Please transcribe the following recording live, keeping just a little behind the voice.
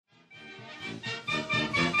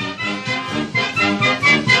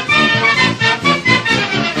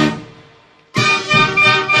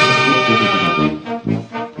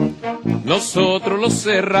Nosotros los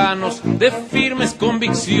serranos, de firmes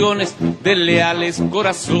convicciones, de leales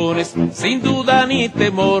corazones, sin duda ni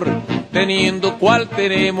temor, teniendo cual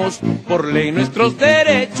tenemos, por ley nuestros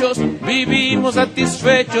derechos, vivimos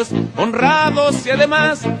satisfechos, honrados y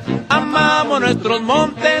además, amamos nuestros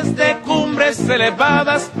montes de cumbres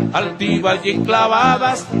elevadas, altivas y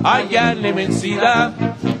enclavadas, allá en la inmensidad.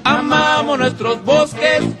 Amamos nuestros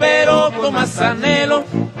bosques, pero con más anhelo,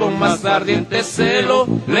 con más ardiente celo,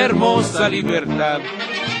 la hermosa libertad.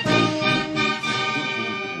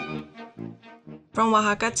 From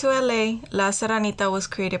Oaxaca to LA, La Serranita was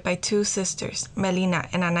created by two sisters, Melina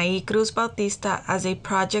and Anaí Cruz Bautista, as a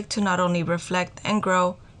project to not only reflect and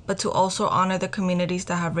grow, but to also honor the communities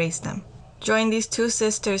that have raised them. Join these two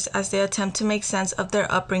sisters as they attempt to make sense of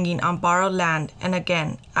their upbringing on borrowed land, and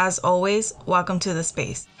again, as always, welcome to the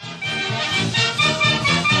space.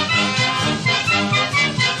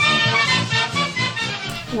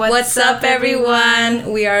 What's up,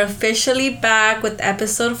 everyone? We are officially back with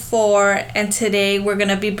episode 4, and today we're going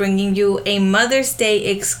to be bringing you a Mother's Day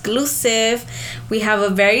exclusive. We have a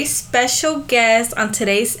very special guest on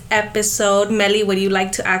today's episode. Melly, would you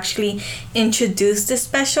like to actually introduce this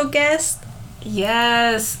special guest?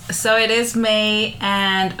 Yes, so it is May,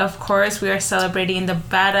 and of course we are celebrating the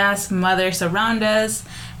badass mothers around us,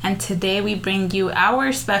 and today we bring you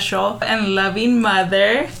our special and loving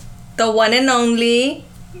mother, the one and only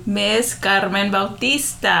Miss Carmen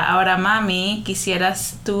Bautista. Ahora, mami,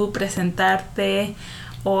 quisieras tú presentarte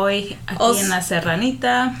hoy aquí en La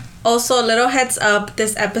Serranita. Also, a little heads up,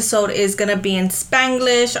 this episode is going to be in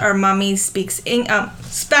Spanglish. Our mommy speaks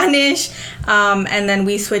Spanish, and then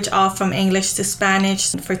we switch off from English to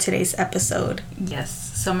Spanish for today's episode.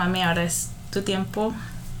 Yes, so mami, ahora es tu tiempo.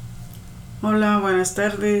 Hola, buenas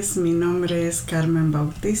tardes. Mi nombre es Carmen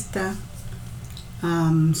Bautista.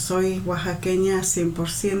 Soy oaxaqueña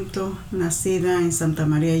 100%, nacida en Santa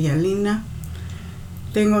María Yalina.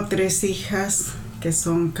 Tengo 3 hijas, que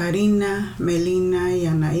son Karina, Melina y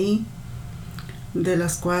Anaí, de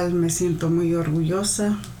las cuales me siento muy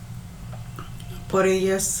orgullosa. Por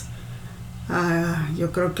ellas,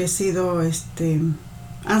 yo creo que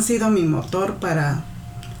han sido mi motor para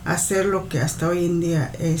hacer lo que hasta hoy en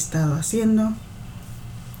día he estado haciendo.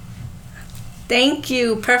 Thank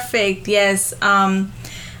you. Perfect. Yes.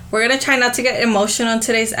 We're going to try not to get emotional in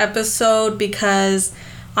today's episode because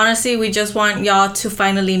honestly, we just want y'all to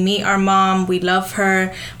finally meet our mom. We love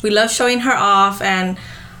her. We love showing her off, and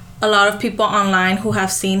a lot of people online who have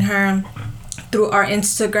seen her through our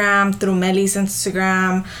Instagram, through Melly's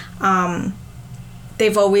Instagram,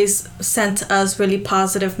 they've always sent us really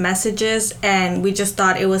positive messages, and we just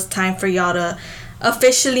thought it was time for y'all to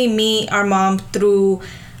officially meet our mom through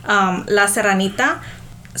La Serranita.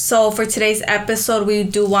 So for today's episode, we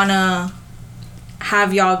do want to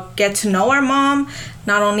have y'all get to know our mom,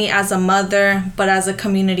 not only as a mother, but as a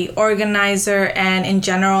community organizer, and in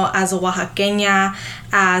general as a Oaxaqueña,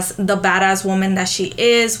 as the badass woman that she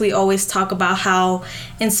is. We always talk about how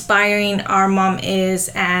inspiring our mom is,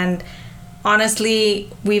 and honestly,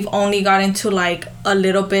 we've only gotten to like a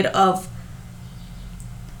little bit of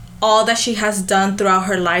all that she has done throughout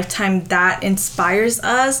her lifetime that inspires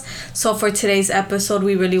us. So for today's episode,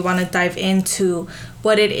 we really want to dive into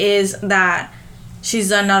what it is that she's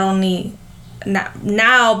done, not only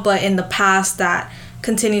now but in the past, that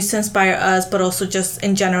continues to inspire us, but also just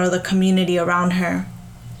in general the community around her.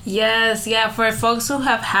 Yes, yeah, for folks who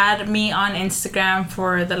have had me on Instagram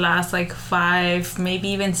for the last like 5, maybe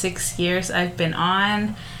even 6 years I've been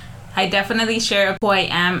on, I definitely share who I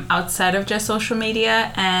am outside of just social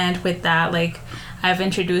media. And with that, like, I've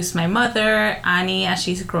introduced my mother, Annie, as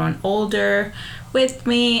she's grown older with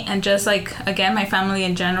me, and just like, again, my family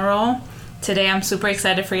in general. Today, I'm super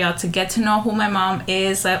excited for y'all to get to know who my mom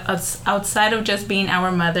is outside of just being our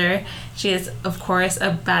mother. She is, of course,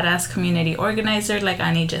 a badass community organizer, like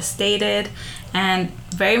Annie just stated, and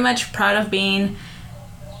very much proud of being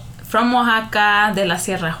from Oaxaca, de la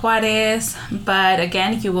Sierra Juárez. But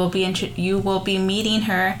again, you will be meeting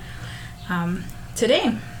her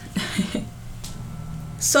today.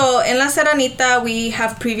 So in La Serranita, we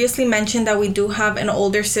have previously mentioned that we do have an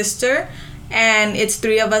older sister, and it's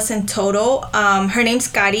 3 of us in total. Her name's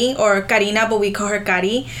Kari, or Karina, but we call her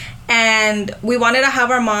Kari. And we wanted to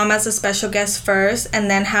have our mom as a special guest first, and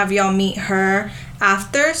then have y'all meet her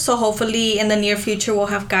after. So hopefully in the near future, we'll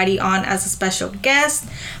have Kari on as a special guest.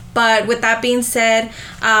 But with that being said,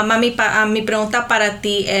 mami, mi pregunta para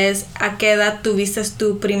ti es, ¿a qué edad tuviste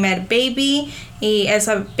tu primer baby? Y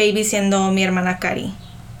esa baby siendo mi hermana Kari.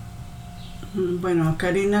 Bueno,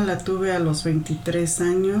 Karina la tuve a los 23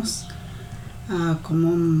 años.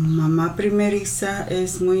 Como mamá primeriza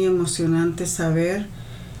es muy emocionante saber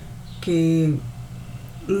que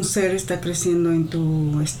un ser está creciendo en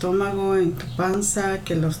tu estómago, en tu panza,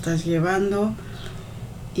 que lo estás llevando,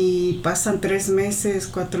 y pasan 3 meses,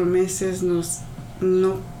 4 meses,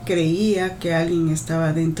 no creía que alguien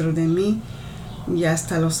estaba dentro de mí, y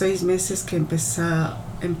hasta los 6 meses que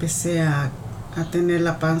empecé a tener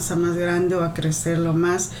la panza más grande o a crecerlo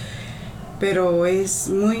más. Pero es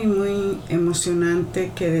muy, muy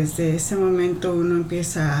emocionante que desde ese momento uno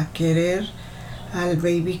empieza a querer al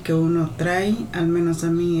baby que uno trae. Al menos a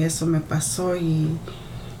mí eso me pasó,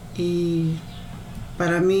 y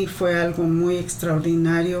para mí fue algo muy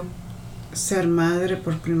extraordinario ser madre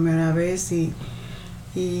por primera vez,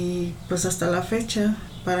 y pues hasta la fecha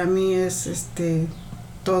para mí es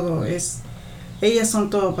todo, ellas son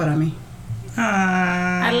todo para mí.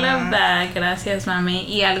 I love that. Gracias, mami.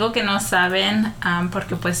 Y algo que no saben,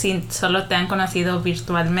 porque pues si solo te han conocido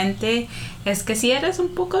virtualmente, es que si eres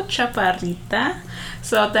un poco chaparrita.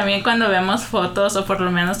 So también cuando vemos fotos, o por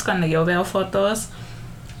lo menos cuando yo veo fotos,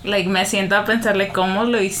 like me siento a pensarle cómo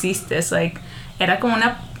lo hiciste. Like era como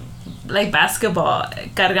una like basketball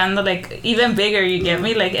cargando, like even bigger, you get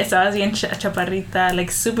me, like estabas bien chaparrita,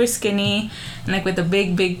 like super skinny, and like with a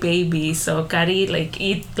big baby. So Cari, like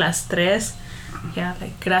y las tres, yeah,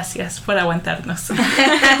 like gracias por aguantarnos.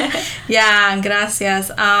 Yeah,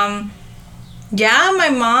 gracias. Yeah, my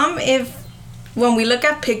mom, when we look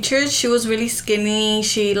at pictures, she was really skinny.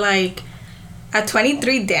 She like at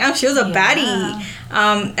 23, damn, she was a baddie.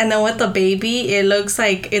 And then with the baby, it looks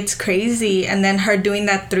like it's crazy. And then her doing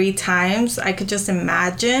that 3 times, I could just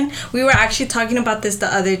imagine. We were actually talking about this the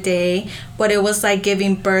other day, what it was like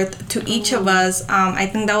giving birth to each of us. I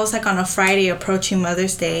think that was like on a Friday approaching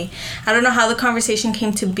Mother's Day. I don't know how the conversation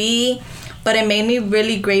came to be, but it made me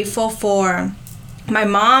really grateful for my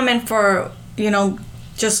mom and for, you know,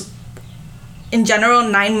 just in general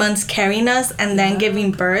 9 months carrying us and then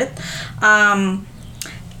giving birth.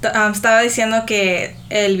 Estaba diciendo que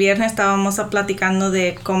el viernes estábamos platicando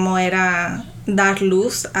de cómo era dar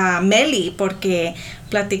luz a Meli, porque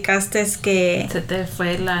platicaste que se te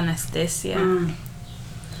fue la anestesia.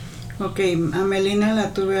 Ok, a Melina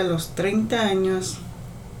la tuve a los 30 años.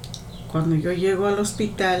 Cuando yo llego al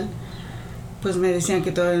hospital, pues me decían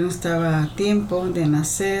que todavía no estaba a tiempo de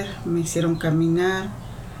nacer. Me hicieron caminar,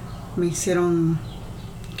 me hicieron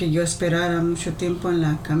que yo esperara mucho tiempo en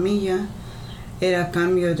la camilla. Era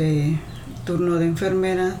cambio de turno de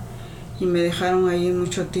enfermera, y me dejaron ahí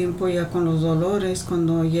mucho tiempo ya con los dolores.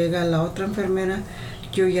 Cuando llega la otra enfermera,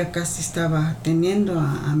 yo ya casi estaba teniendo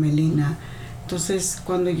a Melina. Entonces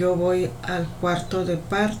cuando yo voy al cuarto de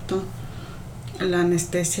parto, la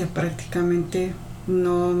anestesia prácticamente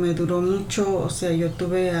no me duró mucho. O sea, yo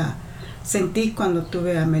sentí cuando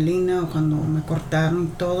tuve a Melina o cuando me cortaron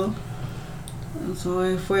y todo. Eso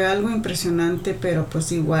fue algo impresionante, pero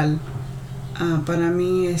pues igual para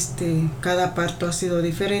mí cada parto ha sido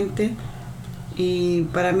diferente. Y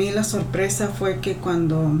para mí la sorpresa fue que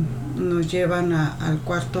cuando nos llevan al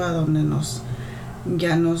cuarto a donde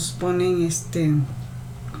ya nos ponen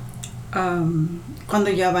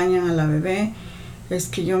cuando ya bañan a la bebé, es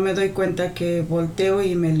que yo me doy cuenta que volteo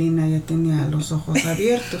y Melina ya tenía los ojos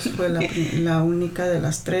abiertos. Fue la única de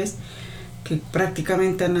las 3 que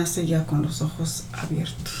prácticamente nace ya con los ojos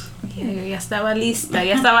abiertos. Yeah, ya estaba lista,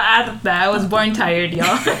 ya estaba harta. I was born tired,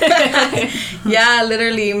 y'all. Yeah,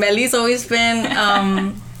 literally. Melly's always been,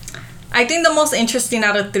 I think the most interesting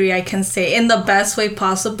out of 3, I can say, in the best way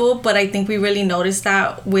possible. But I think we really noticed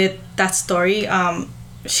that with that story.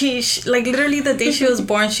 She like literally the day she was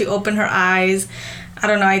born, she opened her eyes. I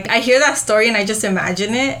don't know. I hear that story and I just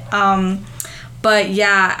imagine it. But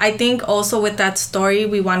yeah, I think also with that story,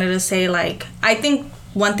 we wanted to say, like, I think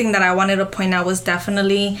one thing that I wanted to point out was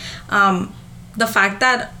definitely the fact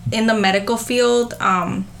that in the medical field,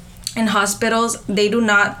 in hospitals, they do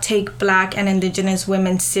not take Black and Indigenous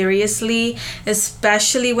women seriously,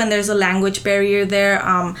 especially when there's a language barrier there.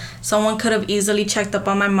 Someone could have easily checked up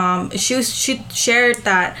on my mom. She shared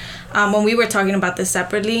that when we were talking about this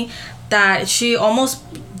separately, that she almost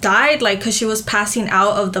died, like, because she was passing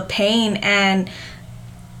out of the pain. And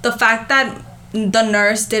the fact that the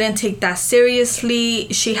nurse didn't take that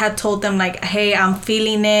seriously, she had told them, like, hey, I'm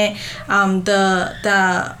feeling it.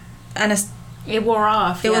 It wore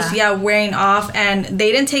off. It was wearing off, and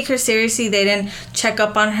they didn't take her seriously. They didn't check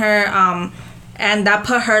up on her, and that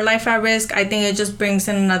put her life at risk. I think it just brings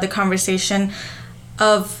in another conversation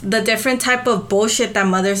of the different type of bullshit that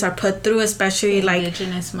mothers are put through, especially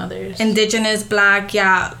Indigenous mothers. Indigenous, Black,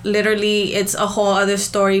 yeah, literally, it's a whole other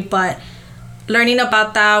story. But learning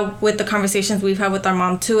about that with the conversations we've had with our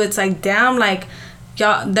mom too, it's like, damn, like,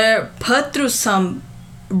 y'all, they're put through some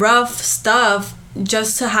rough stuff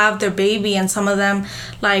just to have their baby, and some of them,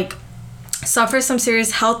 like, suffer some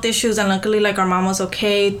serious health issues, and luckily, like, our mom was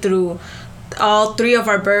okay through all 3 of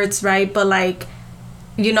our births, right? But, like,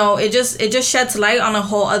 you know, it just sheds light on a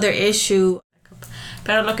whole other issue.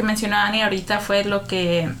 Pero lo que mencionó Annie ahorita fue lo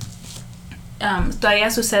que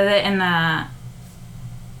todavía sucede en la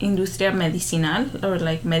industria medicinal o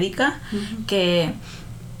like médica, que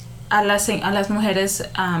a las mujeres,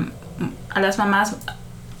 a las mamás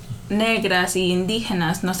negras y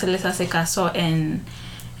indígenas no se les hace caso en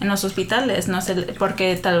los hospitales, no sé,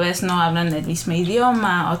 porque tal vez no hablan el mismo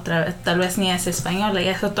idioma, tal vez ni es español, y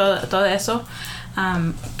eso, todo eso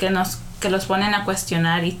que los ponen a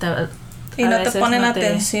cuestionar y no te ponen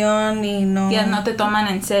atención y no te toman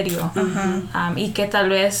en serio. Y que tal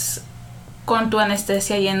vez con tu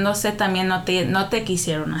anestesia yéndose también no te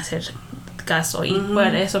quisieron hacer caso, y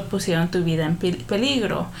por eso pusieron tu vida en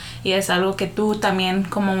peligro, y es algo que tú también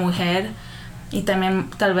como mujer y también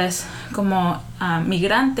tal vez como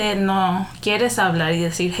migrante no quieres hablar y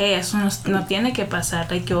decir, hey, eso no tiene que pasar,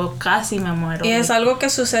 like, yo casi me muero. Y es algo que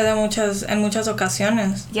sucede en muchas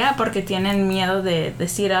ocasiones. Porque tienen miedo de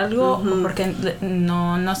decir algo, o porque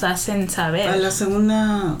no nos hacen saber. A la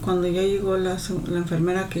segunda, cuando ya llegó la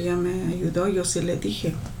enfermera que ya me ayudó, yo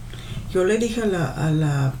le dije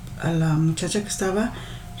a la muchacha que estaba,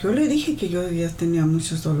 yo le dije que yo ya tenía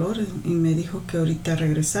muchos dolores, y me dijo que ahorita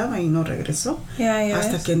regresaba, y no regresó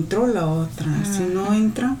hasta que entró la otra. Si no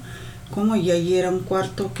entra, como y allí era un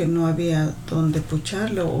cuarto que no había donde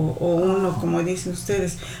pucharlo, o uno, como dicen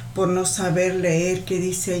ustedes, por no saber leer qué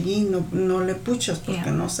dice allí, no le puchas porque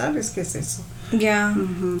no sabes qué es eso.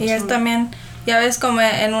 Y es también, ya ves, como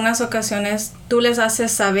en unas ocasiones tú les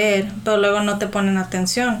haces saber, pero luego no te ponen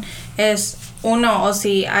atención. Es uno, o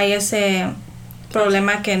si hay ese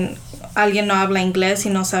problema que alguien no habla inglés y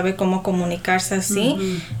no sabe cómo comunicarse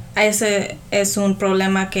así, ese es un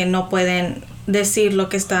problema que no pueden decir lo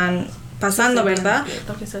que están pasando, ¿verdad?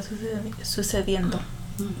 Lo que está sucediendo.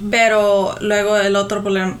 Pero luego el otro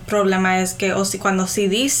problema es que cuando sí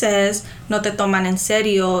dices, no te toman en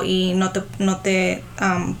serio y no te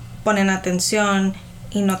ponen atención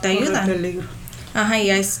y no te ayudan. Corre peligro. Y ahí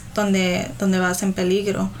es donde vas en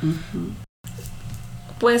peligro.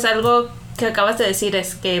 Pues algo que acabas de decir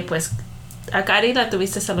es que pues a Cari la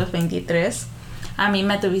tuviste a los 23, a mí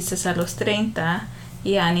me tuviste a los 30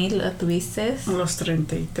 y a Annie la tuviste a los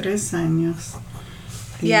 33 años.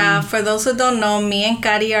 Yeah, for those who don't know, me and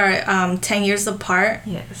Cari are 10 years apart.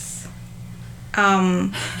 Yes.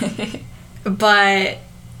 But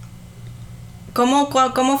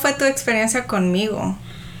 ¿cómo fue tu experiencia conmigo?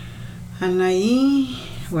 Anaí,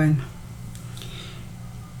 bueno,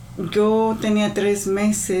 yo tenía 3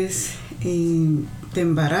 meses de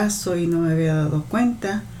embarazo y no me había dado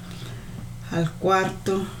cuenta. Al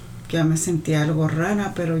cuarto ya me sentía algo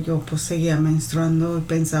rara, pero yo pues seguía menstruando y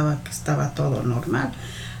pensaba que estaba todo normal.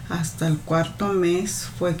 Hasta el 4 mes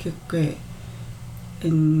fue que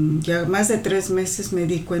ya más de 3 meses me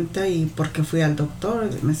di cuenta, y porque fui al doctor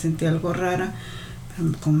me sentí algo rara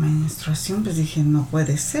con menstruación, pues dije no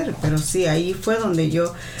puede ser, pero sí, ahí fue donde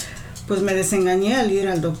yo pues me desengañé al ir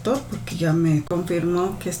al doctor, porque ya me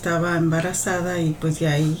confirmó que estaba embarazada, y pues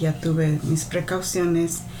ya ahí ya tuve mis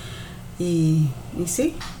precauciones y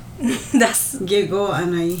sí, llegó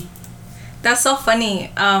Anaí. That's so funny.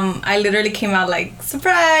 I literally came out like,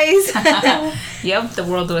 surprise. Yep, the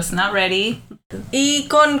world was not ready. Y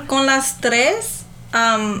con las 3,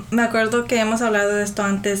 me acuerdo que hemos hablado de esto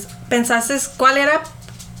antes.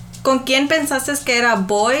 ¿Con quién pensaste que era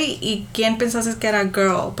boy y quién pensaste que era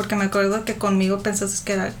girl? Porque me acuerdo que conmigo pensaste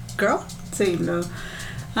que era girl. Sí,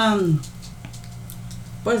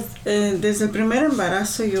 pues desde el primer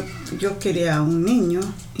embarazo yo quería un niño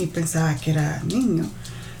y pensaba que era niño.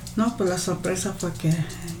 No, pues la sorpresa fue que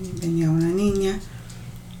venía una niña,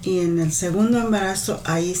 y en el segundo embarazo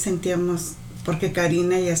ahí sentíamos, porque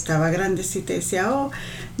Karina ya estaba grandecita y decía,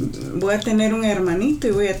 voy a tener un hermanito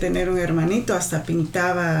y voy a tener un hermanito, hasta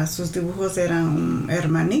pintaba, sus dibujos eran un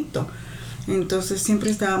hermanito. Entonces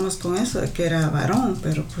siempre estábamos con eso de que era varón,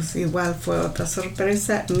 pero pues igual fue otra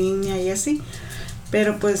sorpresa, niña y así.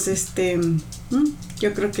 Pero pues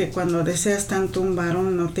yo creo que cuando deseas tanto un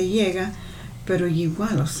varón no te llega, pero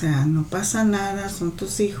igual, o sea, no pasa nada, son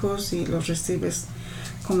tus hijos y los recibes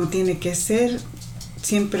como tiene que ser,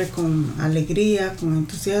 siempre con alegría, con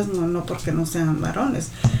entusiasmo, no porque no sean varones.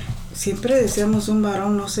 Siempre deseamos un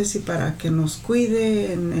varón, no sé si para que nos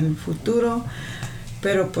cuide en el futuro,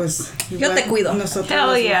 pero pues igual yo te cuido. Nosotros las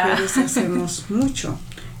mujeres hacemos mucho.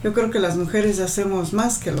 Yo creo que las mujeres hacemos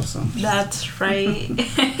más que los hombres. That's right.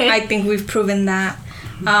 I think we've proven that.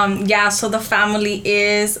 Yeah, so the family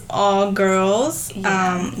is all girls,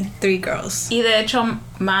 Yeah. 3 girls. Y de hecho,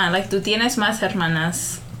 like, tú tienes más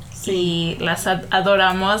hermanas. Y las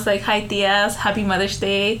adoramos. Like, hi, tías. Happy Mother's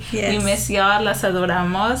Day. Yes. We miss y'all. Las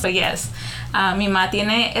adoramos. But yes, mi mamá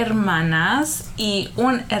tiene hermanas y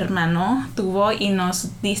un hermano tuvo y nos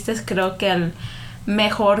diste, creo que el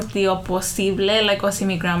mejor tío posible. Like, o si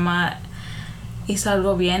mi grandma hizo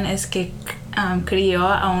algo bien, es que crió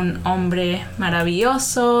a un hombre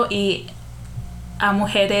maravilloso y a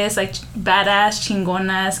mujeres like badass,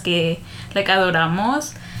 chingonas que like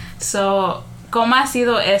adoramos. So, ¿cómo ha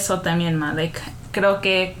sido eso también, ma? Like, creo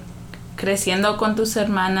que creciendo con tus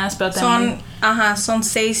hermanas, pero también Son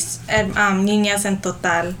 6 niñas en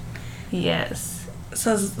total. yes.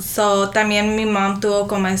 So también mi mom tuvo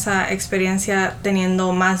como esa experiencia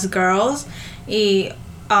teniendo más girls y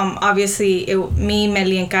obviously me,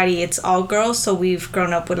 Meli and Cari, it's all girls, so we've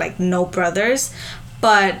grown up with like no brothers,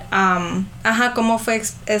 but ¿cómo fue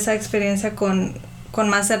esa experiencia con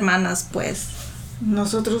más hermanas, pues?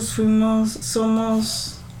 Nosotros fuimos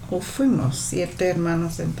 7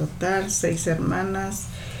 hermanos en total, 6 hermanas,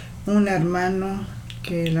 un hermano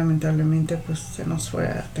que lamentablemente pues se nos fue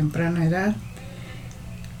a temprana edad.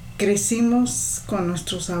 Crecimos con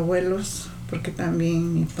nuestros abuelos porque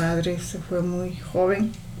también mi padre se fue muy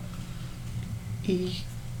joven y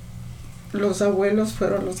los abuelos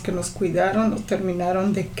fueron los que nos cuidaron, nos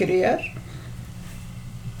terminaron de criar,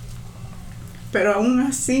 pero aún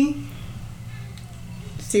así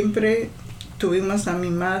siempre tuvimos a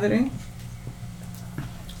mi madre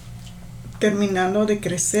terminando de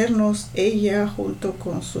crecernos, ella junto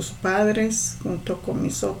con sus padres, junto con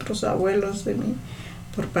mis otros abuelos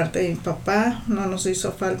por parte de mi papá. No nos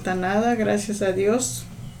hizo falta nada, gracias a Dios,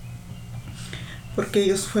 porque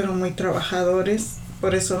ellos fueron muy trabajadores.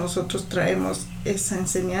 Por eso nosotros traemos esa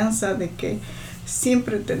enseñanza de que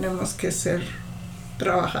siempre tenemos que ser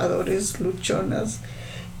trabajadores, luchonas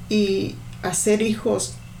y hacer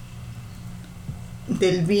hijos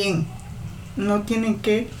del bien. No tienen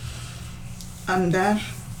que andar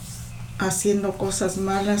haciendo cosas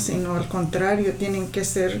malas, sino al contrario, tienen que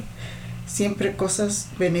ser siempre cosas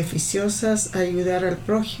beneficiosas, ayudar al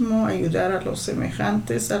prójimo, ayudar a los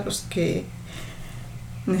semejantes, a los que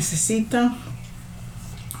necesitan.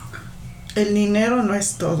 El dinero no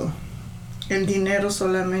es todo. El dinero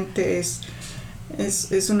solamente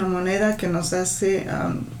es una moneda que nos hace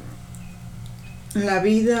la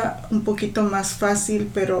vida un poquito más fácil,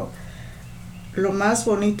 pero lo más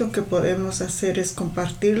bonito que podemos hacer es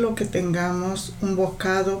compartir lo que tengamos, un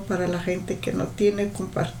bocado para la gente que no tiene,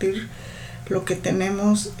 compartir lo que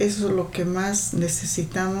tenemos. Eso es lo que más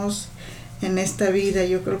necesitamos en esta vida.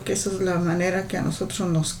 Yo creo que esa es la manera que a nosotros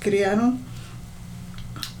nos criaron.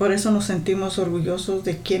 Por eso nos sentimos orgullosos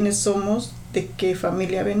de quiénes somos, de qué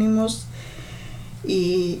familia venimos.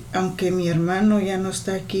 Y aunque mi hermano ya no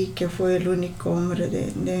está aquí, que fue el único hombre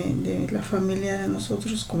de la familia de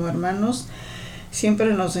nosotros como hermanos,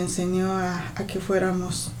 siempre nos enseñó a que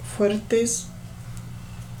fuéramos fuertes,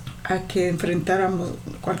 a que enfrentáramos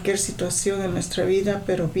cualquier situación en nuestra vida,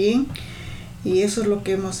 pero bien. Y eso es lo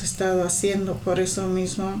que hemos estado haciendo. Por eso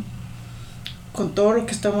mismo, con todo lo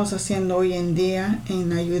que estamos haciendo hoy en día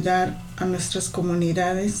en ayudar a nuestras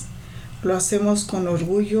comunidades, lo hacemos con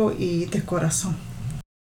orgullo y de corazón.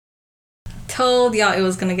 Told y'all it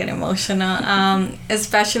was gonna get emotional,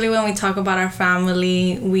 especially when we talk about our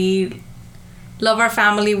family. We love our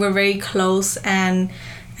family, we're very close, and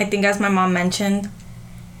I think, as my mom mentioned,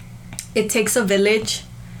 it takes a village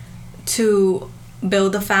to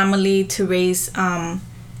build a family, to raise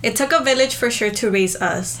it took a village for sure to raise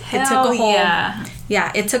us. It took a whole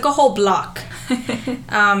it took a whole block.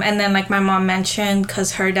 And then, like my mom mentioned,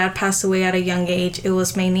 because her dad passed away at a young age, it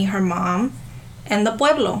was mainly her mom and the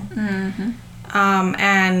pueblo. Mm-hmm.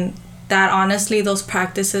 And that, honestly, those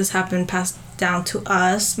practices have been passed down to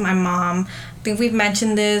us. My mom, I think we've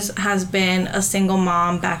mentioned this, has been a single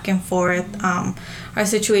mom back and forth. Our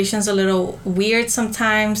situation's a little weird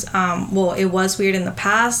sometimes. Well, it was weird in the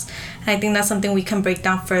past, and I think that's something we can break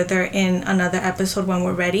down further in another episode when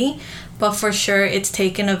we're ready. But for sure, it's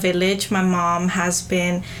taken a village. My mom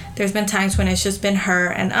there's been times when it's just been her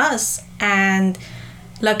and us, and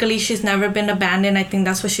luckily she's never been abandoned. I think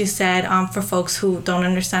that's what she said. For folks who don't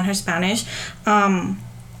understand her Spanish,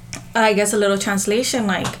 I guess a little translation,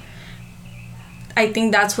 like, I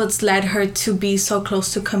think that's what's led her to be so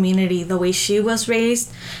close to community, the way she was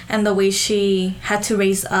raised and the way she had to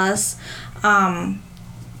raise us.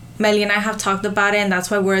 Melly and I have talked about it, and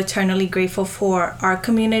that's why we're eternally grateful for our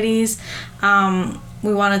communities.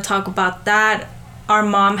 we want to talk about that. Our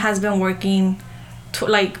mom has been working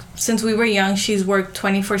since we were young. She's worked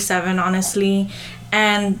 24/7, honestly,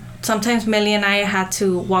 and sometimes Millie and I had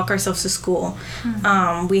to walk ourselves to school.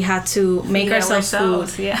 We had to make ourselves food.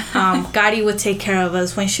 Yeah. Gadi would take care of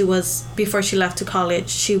us before she left to college.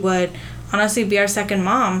 She would honestly be our second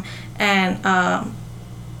mom, and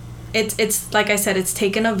it's like I said, it's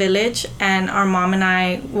taken a village. And our mom and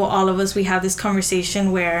I, well, all of us, we have this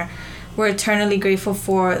conversation where we're eternally grateful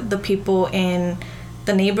for the people in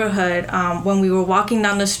the neighborhood. When we were walking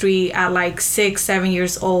down the street at like 6-7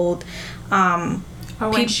 years old, or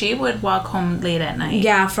when she would walk home late at night.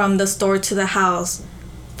 Yeah, from the store to the house,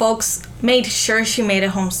 folks made sure she made it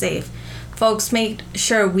home safe. Folks made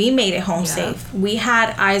sure we made it home safe. We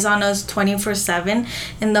had eyes on us 24/7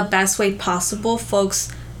 in the best way possible. Folks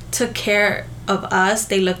took care of us.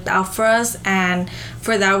 They looked out for us, and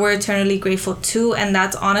for that we're eternally grateful too. And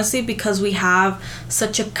that's honestly because we have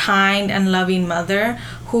such a kind and loving mother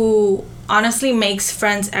who honestly makes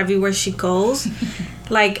friends everywhere she goes.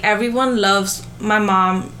 Like, everyone loves my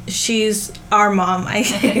mom. She's our mom, I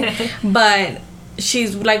think. But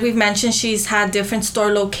she's, like we've mentioned, she's had different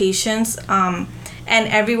store locations, and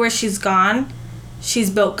everywhere she's gone, she's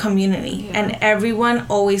built community. And everyone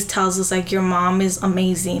always tells us, like, your mom is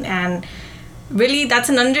amazing. And really, that's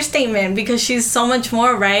an understatement because she's so much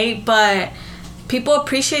more, right? But people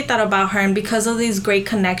appreciate that about her, and because of these great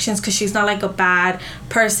connections, because she's not like a bad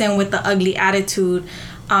person with the ugly attitude,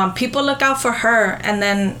 people look out for her, and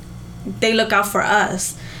then they look out for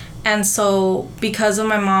us. And so because of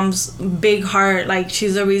my mom's big heart, like,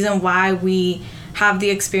 she's the reason why we have the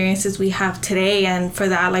experiences we have today. And for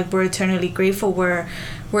that, like, we're eternally grateful. We're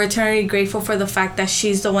eternally grateful for the fact that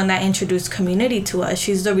she's the one that introduced community to us.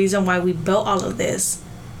 She's the reason why we built all of this.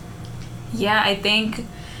 Yeah, I think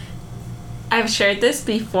I've shared this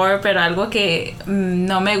before, pero algo que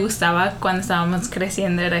no me gustaba cuando estábamos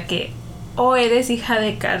creciendo era que, oh, eres hija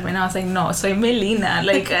de Carmen. I was like, no, soy Melina.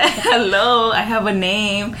 Like, hello, I have a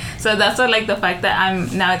name. So that's what, like, the fact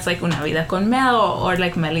that now it's like Una Vida con Mel, or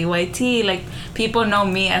like Melly YT. Like, people know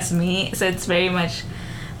me as me. So it's very much,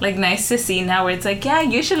 like, nice to see now where it's like, yeah,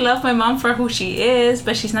 you should love my mom for who she is,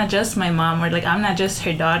 but she's not just my mom, or like, I'm not just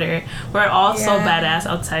her daughter. We're all so badass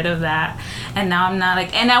outside of that. And now I'm not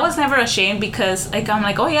like, and I was never ashamed because, like, I'm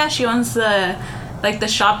like, oh yeah, she owns the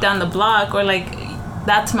shop down the block, or like,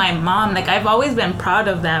 that's my mom. Like, I've always been proud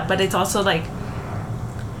of that, but it's also like,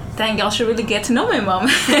 dang, y'all should really get to know my mom.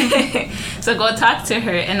 So go talk to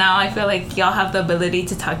her. And now I feel like y'all have the ability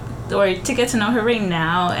to talk, or to get to know her right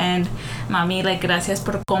now. And mami, like, gracias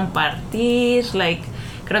por compartir. Like,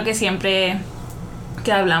 creo que siempre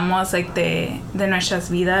que hablamos, like, de nuestras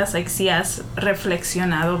vidas, like, sí has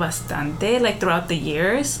reflexionado bastante, like, throughout the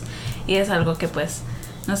years. Y es algo que, pues,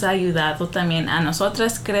 nos ha ayudado también a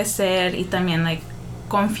nosotras crecer y también, like,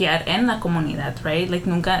 confiar en la comunidad, right? Like,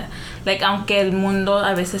 nunca, like, aunque el mundo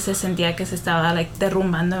a veces se sentía que se estaba, like,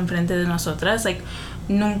 derrumbando enfrente de nosotras, like,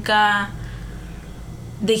 nunca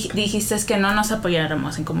dijiste que no nos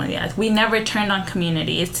apoyáramos en comunidad. We never turned on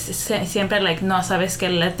community. It's siempre like, no, sabes que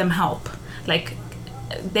let them help. Like,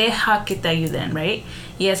 deja que te ayuden, right?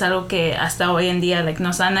 Y es algo que hasta hoy en día, like,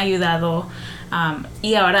 nos han ayudado,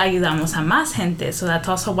 y ahora ayudamos a más gente. So that's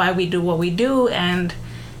also why we do what we do. And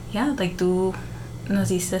yeah, like, tú nos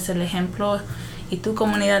diste el ejemplo y tu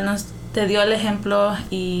comunidad te dio el ejemplo,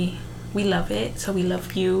 y we love it. So we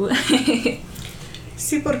love you.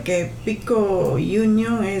 Sí, porque Pico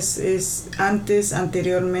Union es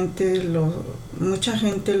anteriormente mucha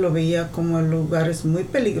gente lo veía como lugares muy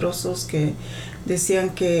peligrosos, que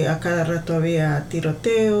decían que a cada rato había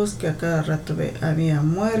tiroteos, que a cada rato había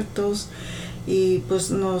muertos, y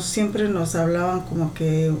pues siempre nos hablaban como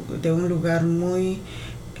que de un lugar muy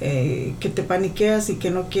que te paniqueas y que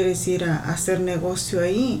no quieres ir a hacer negocio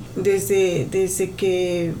ahí. Desde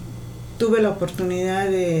que tuve la oportunidad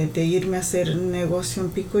de irme a hacer negocio en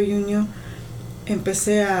Pico Union,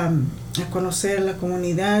 empecé a conocer la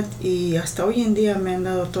comunidad, y hasta hoy en día me han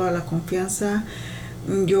dado toda la confianza.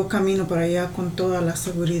 Yo camino por allá con toda la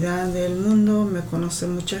seguridad del mundo, me conoce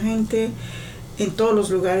mucha gente en todos los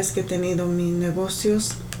lugares que he tenido mis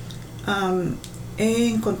negocios. He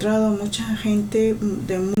encontrado mucha gente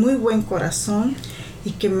de muy buen corazón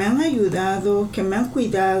y que me han ayudado, que me han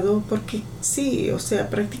cuidado, porque sí, o sea,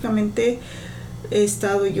 prácticamente he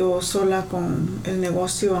estado yo sola con el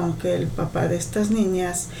negocio, aunque el papá de estas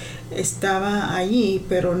niñas estaba allí,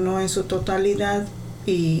 pero no en su totalidad,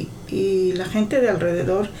 y la gente de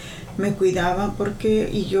alrededor me cuidaba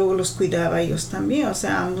y yo los cuidaba a ellos también, o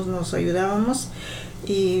sea, ambos nos ayudábamos,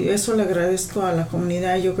 y eso le agradezco a la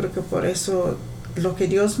comunidad. Yo creo que por eso lo que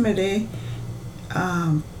Dios me dé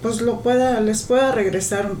pues les pueda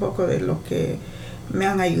regresar un poco de lo que me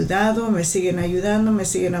han ayudado, me siguen ayudando, me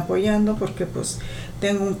siguen apoyando, porque pues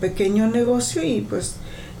tengo un pequeño negocio y pues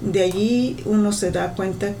de allí uno se da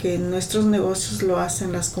cuenta que nuestros negocios lo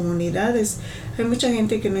hacen las comunidades. Hay mucha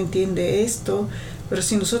gente que no entiende esto, pero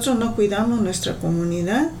si nosotros no cuidamos nuestra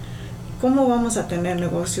comunidad, ¿cómo vamos a tener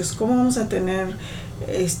negocios? ¿Cómo vamos a tener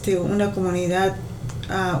una comunidad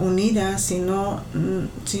unida si no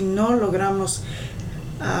logramos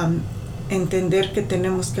entender que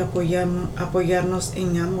tenemos que apoyarnos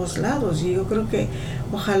en ambos lados? Y yo creo que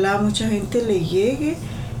ojalá mucha gente le llegue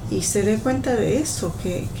y se dé cuenta de eso,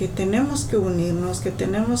 que tenemos que unirnos, que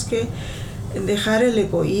tenemos que dejar el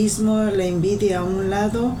egoísmo, la envidia a un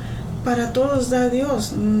lado. Para todos da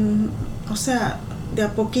Dios. O sea, de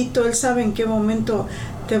a poquito Él sabe en qué momento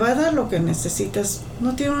te va a dar lo que necesitas.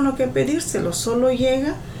 No tiene uno que pedírselo, solo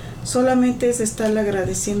llega. Solamente es estarle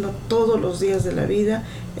agradeciendo todos los días de la vida.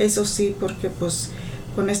 Eso sí, porque pues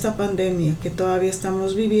con esta pandemia que todavía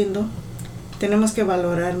estamos viviendo, tenemos que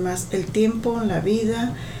valorar más el tiempo, la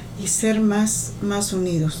vida y ser más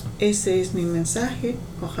unidos. Ese es mi mensaje.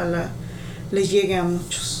 Ojalá les llegue a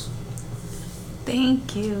muchos.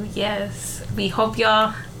 Thank you. Yes. We hope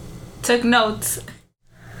y'all took notes.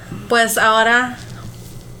 Pues ahora,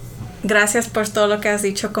 gracias por todo lo que has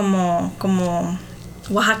dicho como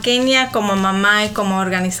oaxaqueña, como mamá y como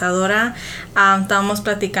organizadora. Estábamos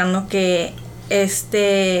platicando que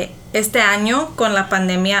este año con la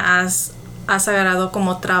pandemia has agarrado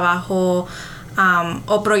como trabajo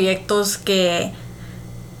o proyectos que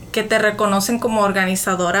te reconocen como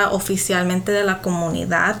organizadora oficialmente de la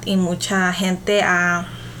comunidad, y mucha gente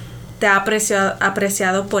te ha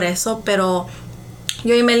apreciado por eso. Pero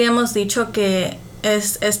yo y Meli hemos dicho que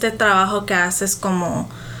es este trabajo que haces como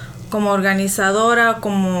organizadora,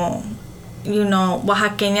 como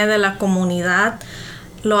oaxaqueña de la comunidad,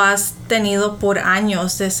 lo has tenido por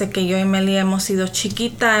años. Desde que yo y Meli hemos sido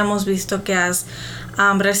chiquita, hemos visto que has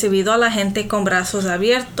recibido a la gente con brazos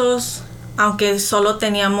abiertos, aunque solo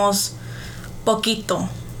teníamos poquito.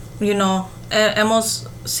 Hemos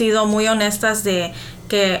sido muy honestas de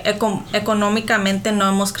que económicamente no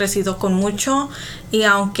hemos crecido con mucho, y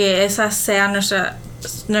aunque esa sea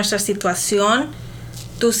nuestra situación,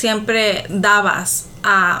 tú siempre dabas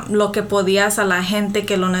lo que podías a la gente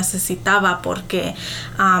que lo necesitaba, porque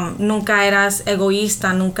nunca eras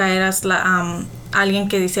egoísta, nunca eras alguien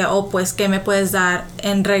que decía, oh, pues, ¿qué me puedes dar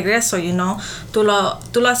en regreso? Tú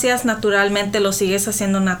lo hacías naturalmente, lo sigues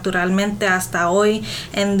haciendo naturalmente hasta hoy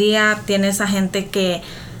en día. Tienes a gente que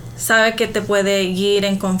sabe que te puede ir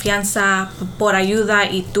en confianza por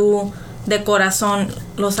ayuda, y tú de corazón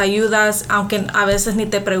los ayudas, aunque a veces ni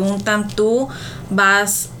te preguntan. Tú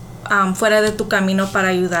vas fuera de tu camino para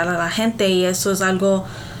ayudar a la gente, y eso es algo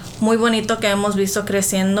muy bonito que hemos visto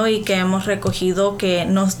creciendo y que hemos recogido, que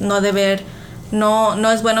no es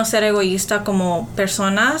bueno ser egoísta como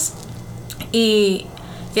personas, y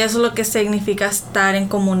eso es lo que significa estar en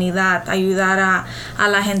comunidad, ayudar a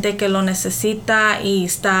la gente que lo necesita y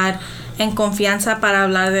estar en confianza para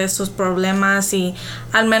hablar de sus problemas, y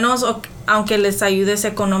al menos aunque les ayudes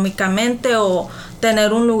económicamente o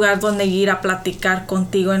tener un lugar donde ir a platicar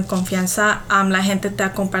contigo en confianza, la gente te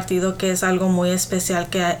ha compartido que es algo muy especial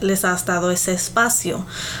que les has dado ese espacio.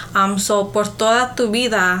 Por toda tu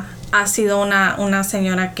vida has sido una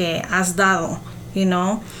señora que has dado, y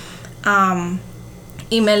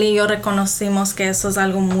Meli y yo reconocimos que eso es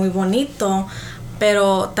algo muy bonito,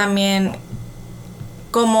 pero también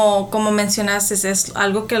como mencionaste, es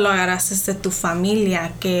algo que lo agarraste de tu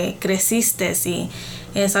familia, que creciste, y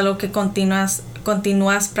es algo que continúas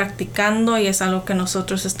practicando, y es algo que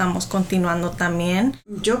nosotros estamos continuando también.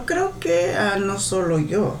 Yo creo que no solo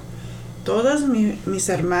yo, todas mis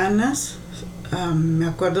hermanas, me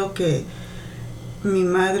acuerdo que mi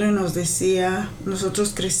madre nos decía,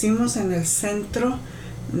 nosotros crecimos en el centro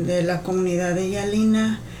de la comunidad de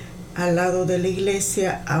Yalina, al lado de la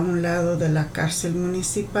iglesia, a un lado de la cárcel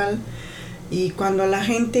municipal, y cuando la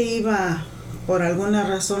gente iba, por alguna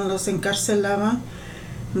razón los encarcelaban,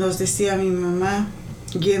 nos decía mi mamá,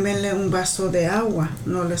 llévenle un vaso de agua,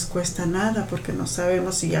 no les cuesta nada porque no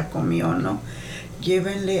sabemos si ya comió o no,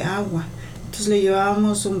 llévenle agua. Entonces le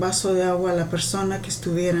llevábamos un vaso de agua a la persona que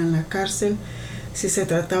estuviera en la cárcel. Si se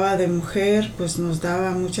trataba de mujer, pues nos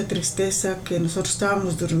daba mucha tristeza que nosotros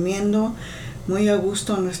estábamos durmiendo muy a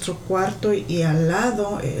gusto en nuestro cuarto, y al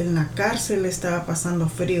lado en la cárcel estaba pasando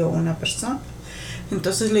frío una persona.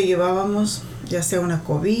 Entonces le llevábamos ya sea una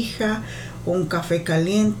cobija o un café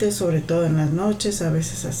caliente, sobre todo en las noches, a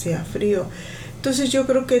veces hacía frío. Entonces yo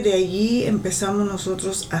creo que de allí empezamos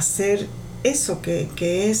nosotros a hacer eso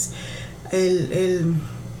que es el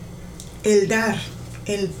dar,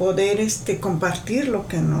 el poder compartir lo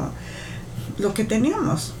que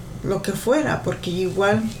teníamos, lo que fuera, porque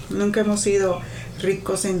igual nunca hemos sido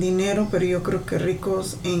ricos en dinero, pero yo creo que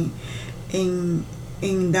ricos en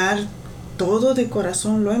dar todo de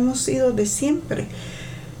corazón, lo hemos sido de siempre.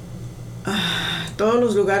 Todos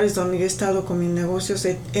los lugares donde yo he estado con mis negocios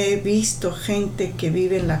he visto gente que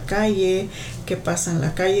vive en la calle, que pasa en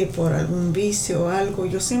la calle por algún vicio o algo.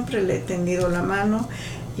 Yo siempre le he tendido la mano.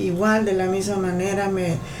 Igual de la misma manera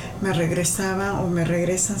me regresaban o me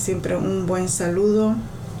regresan siempre un buen saludo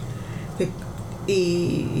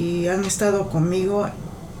y han estado conmigo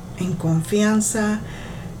en confianza.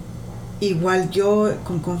 Igual yo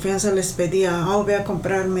con confianza les pedía, ve a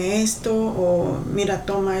comprarme esto, o mira,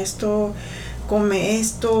 toma esto, come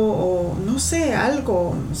esto, o no sé,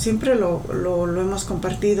 algo. Siempre lo hemos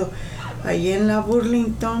compartido. Allí en la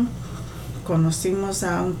Burlington conocimos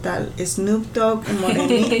a un tal Snoop Dogg, un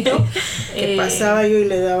morenito, que pasaba yo y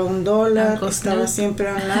le daba $1, estaba siempre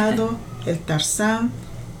a un lado. El Tarzán,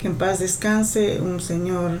 que en paz descanse, un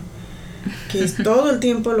señor que todo el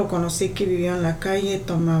tiempo lo conocí, que vivía en la calle,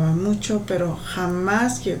 tomaba mucho, pero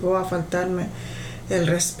jamás llegó a faltarme el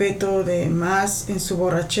respeto. De más, en su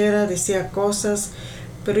borrachera decía cosas,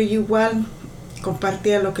 pero igual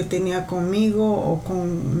compartía lo que tenía conmigo o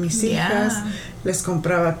con mis hijas, les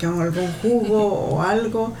compraba algún jugo o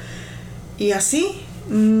algo, y así,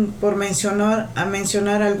 por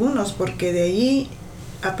mencionar algunos, porque de allí,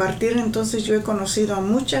 a partir de entonces, yo he conocido a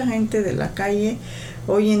mucha gente de la calle.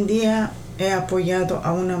 Hoy en día he apoyado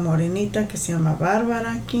a una morenita que se llama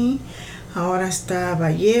Bárbara aquí. Ahora está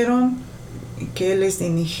Bayero, que él es de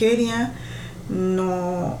Nigeria.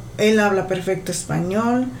 Él habla perfecto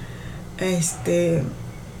español.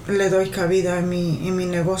 Le doy cabida en mi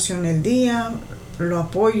negocio en el día. Lo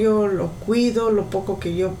apoyo, lo cuido, lo poco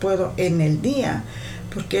que yo puedo en el día.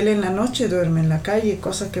 Porque él en la noche duerme en la calle,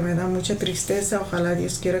 cosa que me da mucha tristeza. Ojalá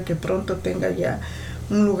Dios quiera que pronto tenga ya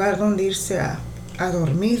un lugar donde irse a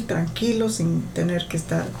dormir tranquilo, sin tener que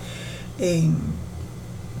estar en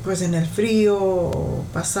el frío,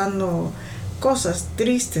 pasando cosas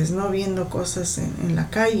tristes, no viendo cosas en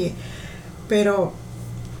la calle. Pero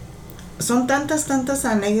son tantas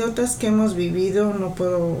anécdotas que hemos vivido. No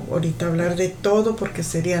puedo ahorita hablar de todo porque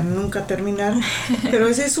sería nunca terminar, pero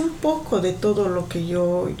ese es un poco de todo lo que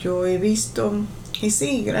yo he visto. Y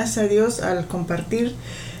sí, gracias a Dios, al compartir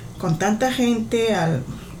con tanta gente, al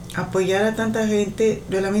apoyar a tanta gente,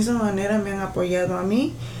 de la misma manera me han apoyado a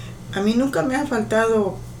mí. A mí nunca me ha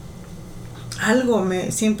faltado algo.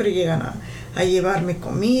 Siempre llegan a llevarme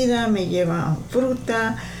comida, me llevan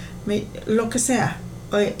fruta, lo que sea.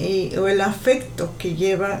 O el afecto que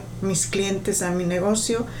llevan mis clientes a mi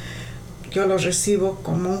negocio, yo los recibo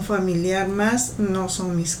como un familiar más. No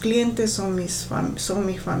son mis clientes, son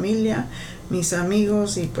mi familia, mis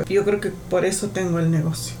amigos, y pues yo creo que por eso tengo el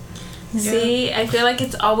negocio. Sí, I feel like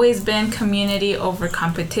it's always been community over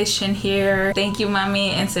competition here. Thank you, mami.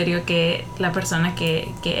 En serio, que la persona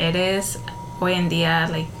que eres hoy en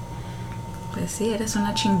día, pues sí, eres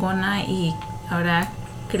una chingona, y ahora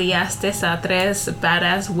criaste a 3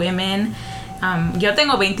 badass women. Yo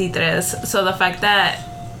tengo 23, so the fact that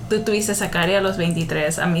tú tuviste a Cari a los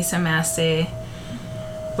 23, a mí se me hace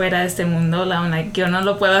fuera de este mundo. Yo no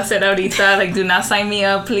lo puedo hacer ahorita. Do not sign me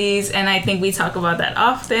up, please. And I think we talk about that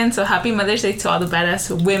often. So happy Mother's Day to all the badass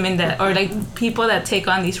women or people that take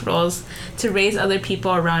on these roles to raise other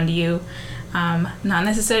people around you. Not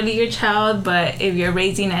necessarily your child, but if you're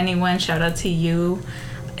raising anyone, shout out to you.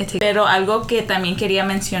 Pero algo que también quería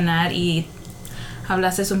mencionar, y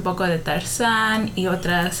hablaste un poco de Tarzán y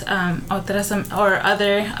otras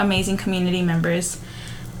other amazing community members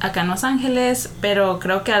acá en Los Ángeles, pero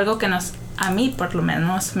creo que algo que a mí por lo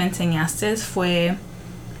menos me enseñaste fue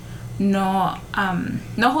no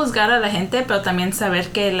juzgar a la gente, pero también saber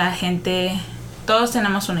que la gente, todos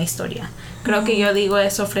tenemos una historia. Creo que yo digo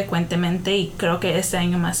eso frecuentemente, y creo que este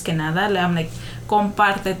año más que nada,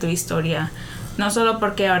 comparte tu historia. No solo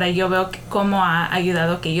porque ahora yo veo cómo ha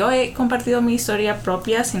ayudado que yo he compartido mi historia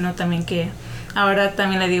propia, sino también que ahora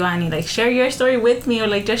también le digo a Annie, share your story with me, or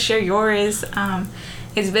just share yours.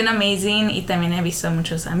 It's been amazing, y también he visto a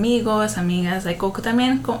muchos amigos, amigas,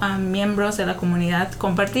 también miembros de la comunidad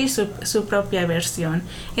compartir su propia versión.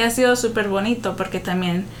 Y ha sido súper bonito porque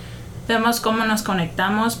también vemos cómo nos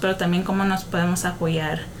conectamos, pero también cómo nos podemos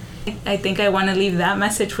apoyar. I think I want to leave that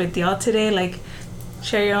message with y'all today,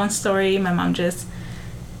 share your own story. My mom just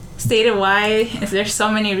stated why. There's so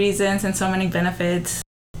many reasons and so many benefits.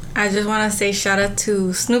 I just want to say shout out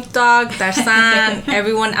to Snoop Dogg, Tarzan,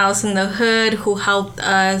 everyone else in the hood who helped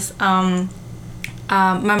us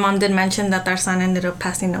My mom did mention that our son ended up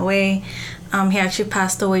passing away. He actually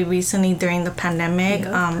passed away recently during the pandemic,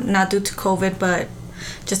 not due to COVID, but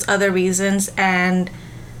just other reasons. And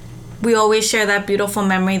we always share that beautiful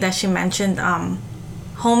memory that she mentioned.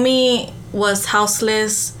 Homie was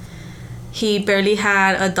houseless. He barely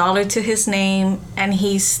had $1 to his name, and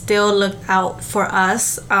he still looked out for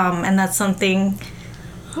us. And that's something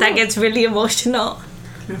that gets really emotional.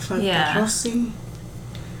 Me falta Rosy.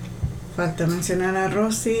 Falta mencionar a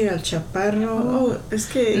Rosy, al Chaparro. Oh, es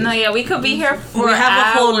que... No, yeah, we could be here for we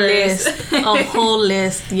have hours. a whole list. A whole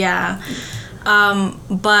list, yeah.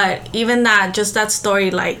 But even that, just that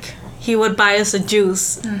story, like, he would buy us a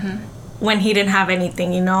juice when he didn't have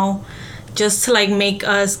anything, you know? Just to, like,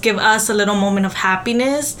 give us a little moment of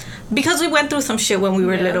happiness. Because we went through some shit when we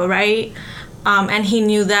were little, right? And he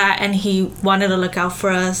knew that, and he wanted to look out for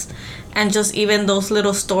us. And just even those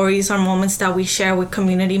little stories or moments that we share with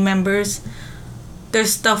community members,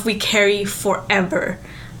 there's stuff we carry forever.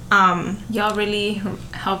 Y'all really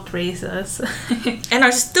helped raise us. And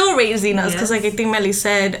are still raising us. Because like I think Melly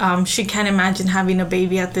said, she can't imagine having a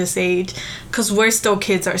baby at this age. Because we're still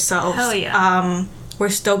kids ourselves. Hell yeah. We're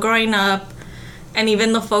still growing up. And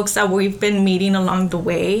even the folks that we've been meeting along the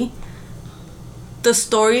way, the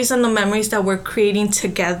stories and the memories that we're creating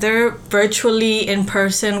together, virtually, in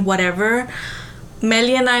person, whatever,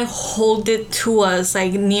 Melly and I hold it to us,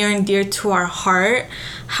 like, near and dear to our heart.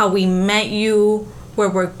 How we met you, where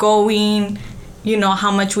we're going, you know,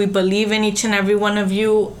 how much we believe in each and every one of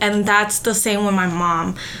you. And that's the same with my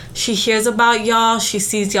mom. She hears about y'all, she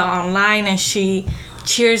sees y'all online, and she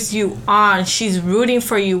cheers you on. She's rooting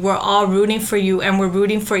for you. We're all rooting for you, and we're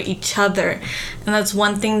rooting for each other. And that's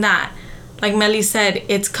one thing that, like Melly said,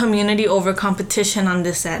 it's community over competition on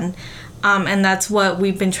this end. And that's what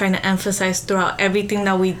we've been trying to emphasize throughout everything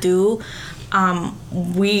that we do.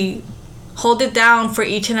 We hold it down for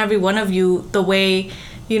each and every one of you the way,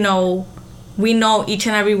 you know, we know each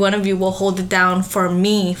and every one of you will hold it down for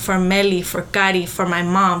me, for Melly, for Kari, for my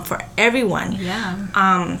mom, for everyone.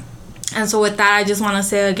 Yeah. And so with that, I just want to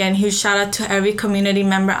say again, huge shout out to every community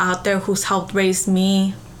member out there who's helped raise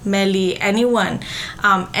me, Melly, anyone,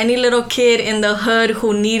 any little kid in the hood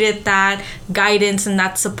who needed that guidance and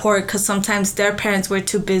that support, because sometimes their parents were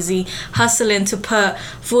too busy hustling to put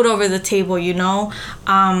food over the table, you know.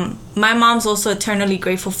 My mom's also eternally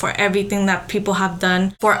grateful for everything that people have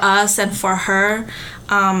done for us and for her.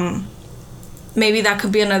 Maybe that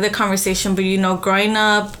could be another conversation, but you know, growing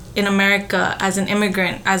up in America as an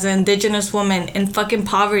immigrant, as an indigenous woman in fucking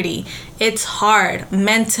poverty, it's hard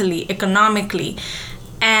mentally, economically.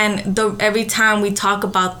 And every time we talk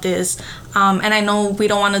about this, and I know we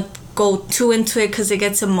don't want to go too into it because it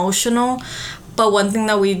gets emotional, but one thing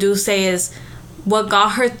that we do say is what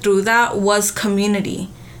got her through that was community.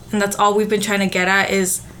 And that's all we've been trying to get at,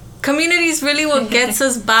 is community is really what gets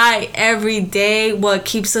us by every day, what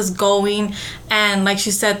keeps us going. And like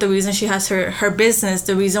she said, the reason she has her business,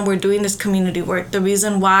 the reason we're doing this community work, the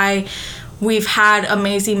reason why we've had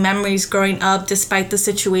amazing memories growing up despite the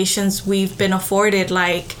situations we've been afforded.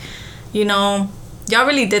 Like, you know, y'all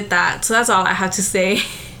really did that. So that's all I have to say.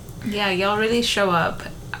 Yeah, y'all really show up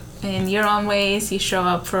in your own ways. You show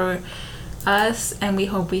up for us, and we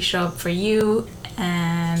hope we show up for you,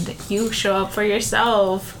 and you show up for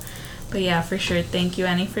yourself. But yeah, for sure. Thank you,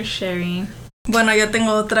 Annie, for sharing. Bueno, yo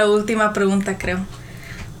tengo otra última pregunta, creo.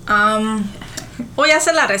 Voy a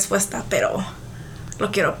hacer la respuesta, pero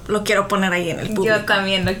lo quiero poner ahí en el público. Yo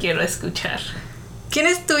también lo quiero escuchar. ¿Quién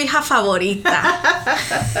es tu hija favorita?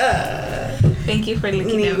 Thank you for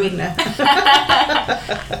looking at me.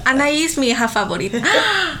 Anaí es mi hija favorita.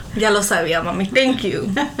 Ya lo sabía, mami. Thank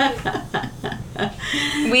you.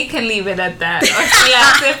 We can leave it at that. O si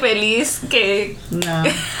hace feliz que... No,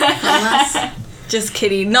 jamás. Just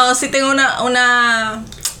kidding. No, sí tengo una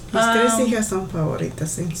Mis tres hijas son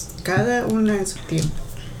favoritas, cada una en su tiempo.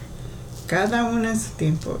 Cada una en su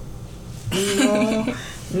tiempo.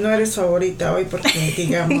 No eres favorita hoy porque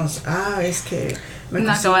digamos, es que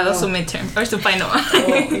no ha acabado su midterm o su final.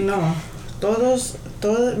 No,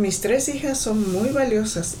 todas mis tres hijas son muy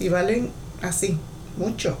valiosas y valen así,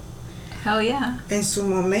 mucho. Hell yeah. En su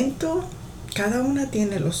momento, cada una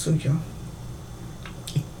tiene lo suyo.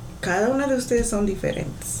 Y cada una de ustedes son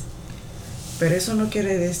diferentes. Pero eso no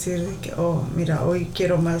quiere decir que, mira, hoy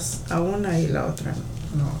quiero más a una y la otra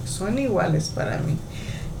no. Son iguales para mí.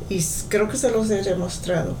 Y creo que se los he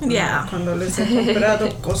demostrado. Yeah. Cuando les he comprado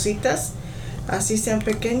cositas, así sean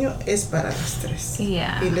pequeños, es para las tres.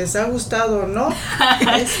 Yeah. Y les ha gustado o no,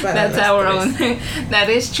 es para That's las our tres. own. That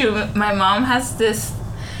is true. My mom has this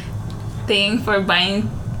thing for buying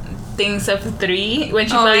things of 3. When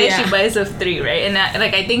she yeah. she buys of 3, right? And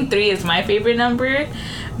I think 3 is my favorite number,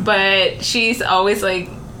 but she's always like,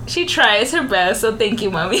 she tries her best, so thank you,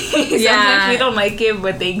 mommy. Sometimes we don't like it,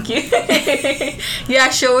 but thank you. Yeah,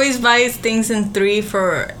 she always buys things in 3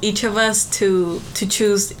 for each of us to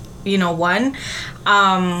choose, one.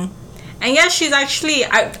 And yeah, she's actually,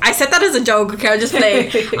 I said that as a joke, okay, I'll just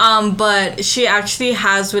play. But she actually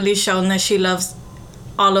has really shown that she loves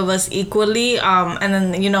all of us equally. And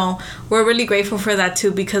then, we're really grateful for that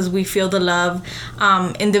too, because we feel the love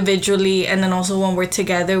individually. And then also when we're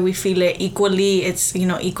together, we feel it equally. It's,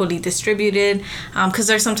 equally distributed. Because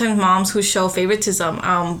there's sometimes moms who show favoritism.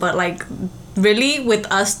 But like really with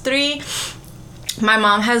us 3, my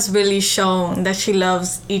mom has really shown that she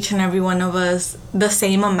loves each and every one of us the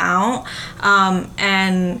same amount,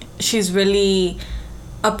 and she's really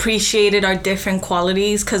appreciated our different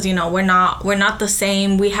qualities, because we're not the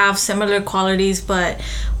same. We have similar qualities, but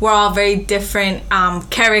we're all very different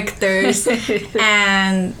characters.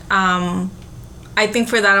 And I think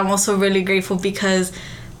for that I'm also really grateful, because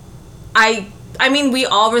I mean, we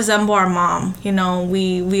all resemble our mom,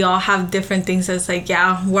 we all have different things that's like,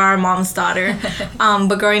 yeah, we're our mom's daughter.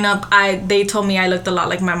 But growing up, they told me I looked a lot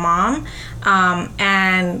like my mom.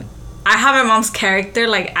 And I have my mom's character,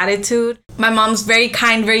 like attitude. My mom's very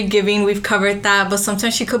kind, very giving. We've covered that. But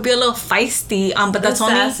sometimes she could be a little feisty. But that's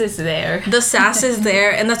only... The sass is there. The sass is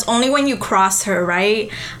there. And that's only when you cross her, right?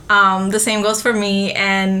 The same goes for me.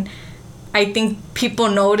 And I think people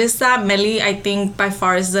notice that. Melly, I think, by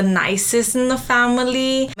far is the nicest in the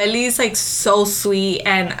family. Melly is, like, so sweet.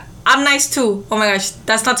 And I'm nice, too. Oh, my gosh.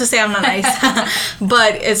 That's not to say I'm not nice.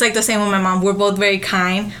 But it's, like, the same with my mom. We're both very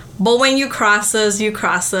kind. But when you cross us, you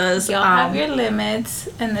cross us. Y'all have your limits.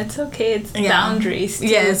 And it's okay. It's boundaries, too.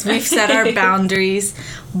 Yes, we've set our boundaries.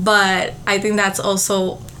 But I think that's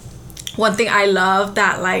also one thing I love,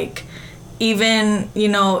 that, like... Even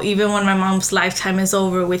when my mom's lifetime is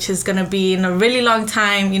over, which is going to be in a really long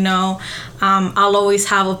time, I'll always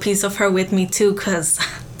have a piece of her with me too, because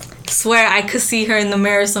I swear I could see her in the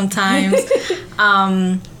mirror sometimes.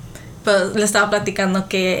 But le estaba platicando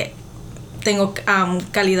que tengo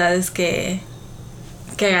calidades que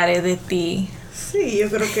agarré de ti. Sí, yo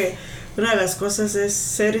creo que una de las cosas es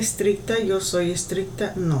ser estricta. Yo soy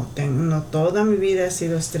estricta. No toda mi vida he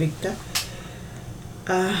sido estricta.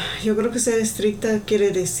 Yo creo que ser estricta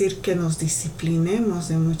quiere decir que nos disciplinemos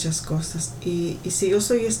de muchas cosas. Y si yo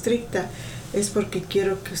soy estricta es porque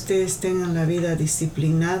quiero que ustedes tengan la vida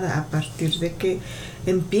disciplinada a partir de que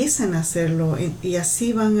empiecen a hacerlo. Y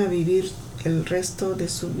así van a vivir el resto de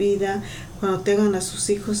su vida. Cuando tengan a sus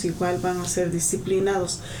hijos igual van a ser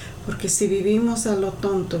disciplinados. Porque si vivimos a lo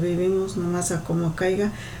tonto, vivimos nomás a como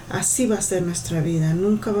caiga, así va a ser nuestra vida.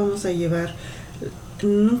 Nunca vamos a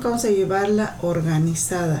llevarla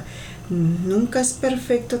organizada. Nunca es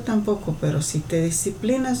perfecto tampoco, pero si te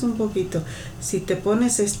disciplinas un poquito, si te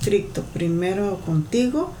pones estricto primero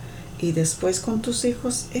contigo y después con tus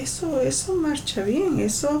hijos, eso marcha bien.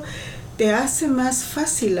 Eso te hace más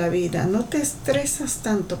fácil la vida. No te estresas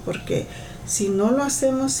tanto, porque si no lo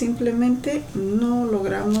hacemos, simplemente no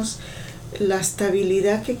logramos la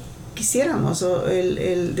estabilidad que quisiéramos, o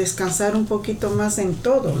el descansar un poquito más en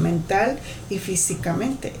todo, mental y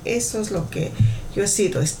físicamente. Eso es lo que yo he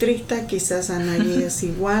sido estricta. Quizás Anaí es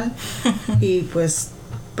igual, y pues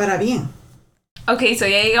para bien. Ok, so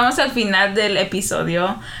ya llegamos al final del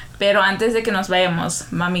episodio, pero antes de que nos vayamos,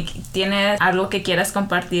 mami, ¿tienes algo que quieras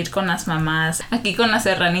compartir con las mamás? Aquí con la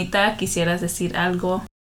Serranita, ¿quisieras decir algo?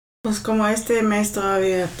 Pues como este mes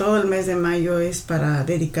todavía, todo el mes de mayo es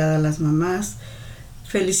dedicado a las mamás.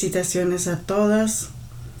 Felicitaciones a todas,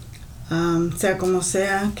 sea como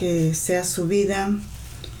sea, que sea su vida.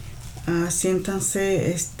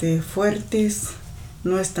 Siéntanse fuertes,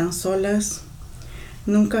 no están solas,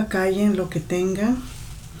 nunca callen lo que tengan.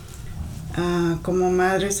 Como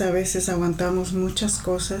madres a veces aguantamos muchas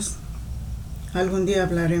cosas. Algún día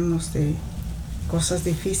hablaremos de cosas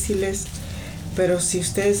difíciles, pero si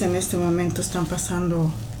ustedes en este momento están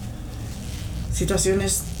pasando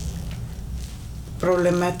situaciones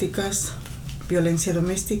problemáticas, violencia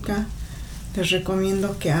doméstica, les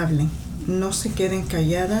recomiendo que hablen. No se queden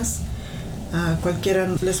calladas. Cualquiera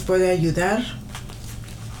les puede ayudar,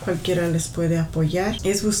 cualquiera les puede apoyar.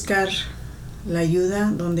 Es buscar la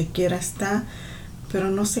ayuda donde quiera está,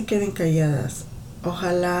 pero no se queden calladas.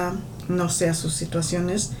 Ojalá no sea sus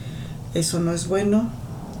situaciones. Eso no es bueno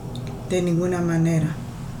de ninguna manera,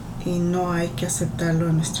 y no hay que aceptarlo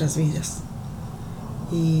en nuestras vidas.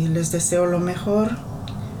 Y les deseo lo mejor.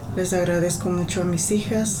 Les agradezco mucho a mis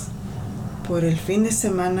hijas por el fin de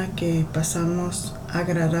semana que pasamos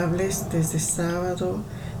agradables desde sábado,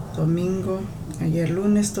 domingo, ayer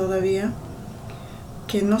lunes todavía,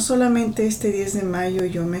 que no solamente este 10 de mayo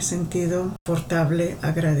yo me he sentido confortable,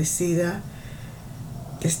 agradecida,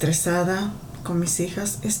 estresada con mis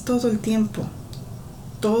hijas, es todo el tiempo,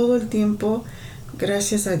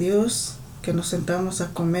 gracias a Dios que nos sentamos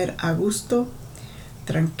a comer a gusto,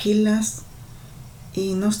 tranquilas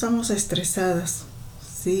y no estamos estresadas.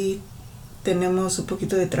 Sí, tenemos un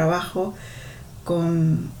poquito de trabajo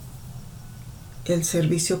con el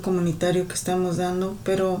servicio comunitario que estamos dando,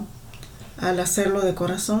 pero al hacerlo de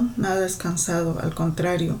corazón, nada es cansado, al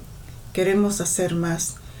contrario, queremos hacer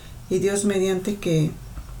más y Dios mediante que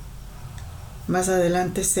más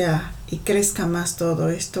adelante sea y crezca más todo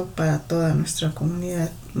esto para toda nuestra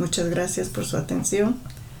comunidad. Muchas gracias por su atención.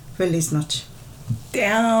 Feliz noche.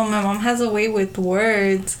 Damn, my mom has a way with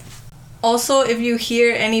words. Also, if you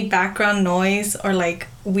hear any background noise or like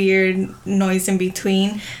weird noise in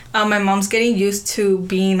between, my mom's getting used to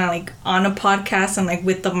being like on a podcast and like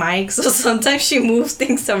with the mic, so sometimes she moves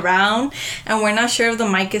things around and we're not sure if the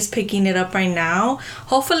mic is picking it up right now.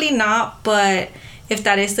 Hopefully not, but if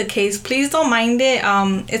that is the case, please don't mind it.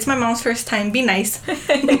 It's my mom's first time. Be nice.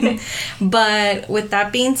 But with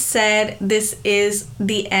that being said, this is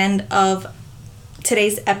the end of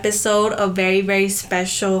today's episode, a very, very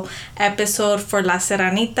special episode for La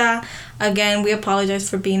Serranita. Again, we apologize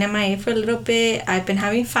for being MIA for a little bit. I've been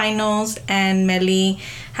having finals and Melly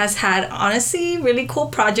has had honestly really cool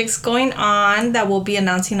projects going on that we'll be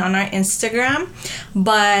announcing on our Instagram.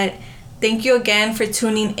 But thank you again for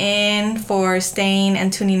tuning in, for staying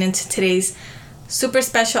and tuning into today's super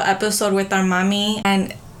special episode with our mami.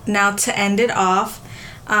 And now to end it off,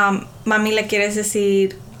 mami, ¿le quieres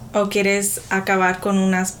decir o quieres acabar con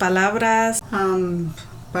unas palabras?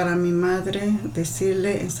 Para mi madre,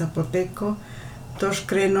 decirle en zapoteco, Tosh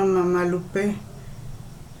creno mamá Lupe,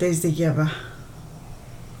 desde Yaba.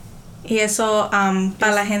 Y eso,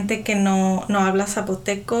 para la gente que no habla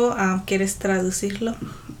zapoteco, ¿quieres traducirlo?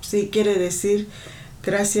 Sí, quiere decir,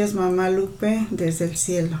 gracias mamá Lupe, desde el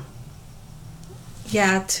cielo.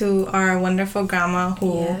 Yeah, to our wonderful grandma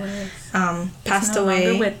who passed away.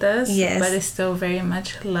 No longer with us, yes, but is still very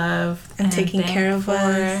much loved and taking care of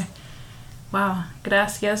us. Wow,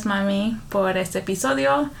 gracias mami por este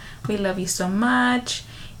episodio. We love you so much.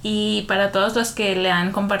 Y para todos los que le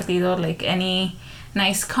han compartido like any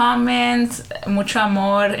nice comments, mucho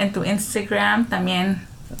amor en tu Instagram, también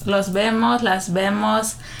los vemos, las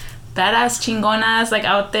vemos. Badass chingonas like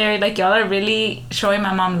out there, like y'all are really showing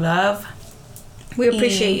my mom love. We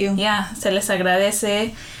appreciate you. Yeah, se les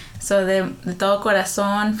agradece. So de todo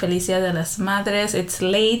corazón, feliz Día de las Madres. It's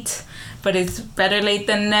late, but it's better late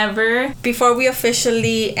than never. Before we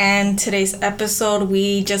officially end today's episode,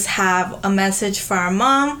 we just have a message for our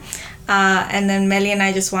mom. And then Melly and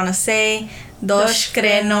I just want to say, Dosh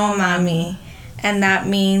creno mami. And that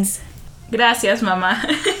means, gracias, mama.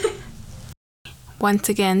 Once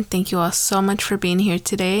again, thank you all so much for being here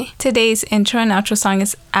today. Today's intro and outro song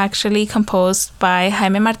is actually composed by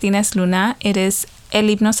Jaime Martinez Luna. It is El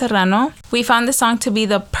Himno Serrano. We found this song to be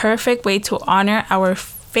the perfect way to honor our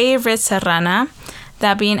favorite Serrana,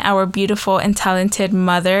 that being our beautiful and talented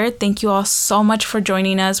mother. Thank you all so much for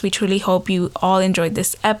joining us. We truly hope you all enjoyed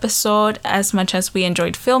this episode as much as we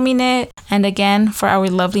enjoyed filming it. And again, for our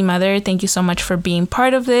lovely mother, thank you so much for being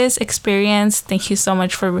part of this experience. Thank you so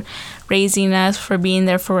much for raising us, for being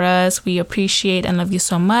there for us. We appreciate and love you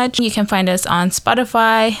so much. You can find us on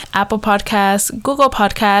Spotify, Apple Podcasts, Google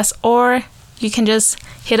Podcasts, or you can just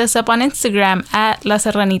hit us up on Instagram at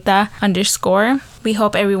 @laserranita_. We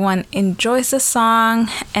hope everyone enjoys the song.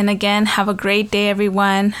 And again, have a great day,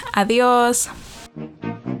 everyone. Adios.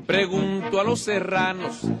 Pregunto a los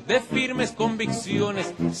serranos de firmes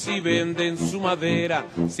convicciones si venden su madera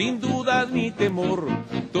sin duda ni temor,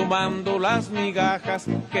 tomando las migajas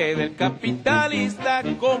que del capitalista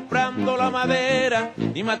comprando la madera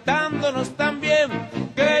y matándonos también.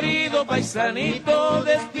 Querido paisanito,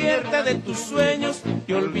 despierta de tus sueños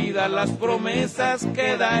y olvida las promesas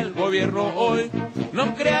que da el gobierno hoy.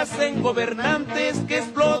 No creas en gobernantes que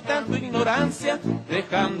explotan tu ignorancia,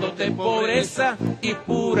 dejándote pobreza y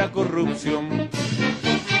pura corrupción.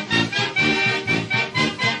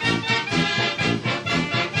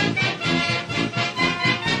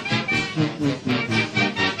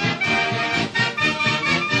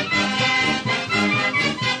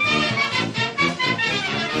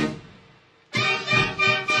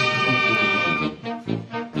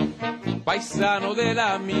 Paisano de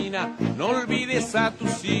la mina, no olvides a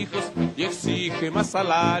tus hijos y exige exige más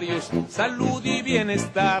salarios, salud y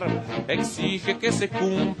bienestar. Exige que se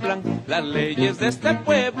cumplan las leyes de este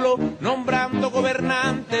pueblo, nombrando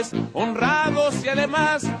gobernantes honrados y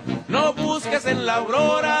además no busques en la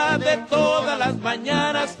aurora de todas las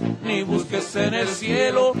mañanas, ni busques en el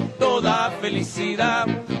cielo toda felicidad.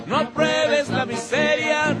 No apruebes la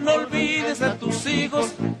miseria, no olvides a tus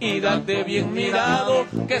hijos y date bien mirado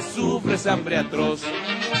que sufres hambre atroz.